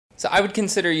So I would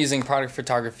consider using product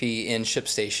photography in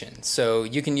ShipStation. So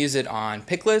you can use it on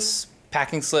pick lists,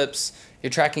 packing slips, your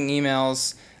tracking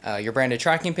emails, your branded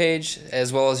tracking page,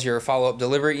 as well as your follow-up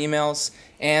delivery emails,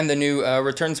 and the new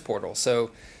returns portal.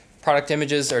 So product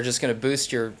images are just going to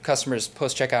boost your customers'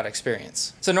 post-checkout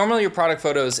experience. So normally your product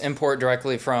photos import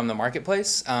directly from the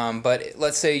marketplace, but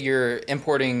let's say you're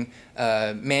importing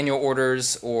manual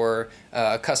orders or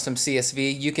a custom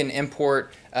CSV, you can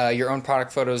import your own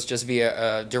product photos just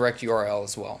via a direct URL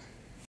as well.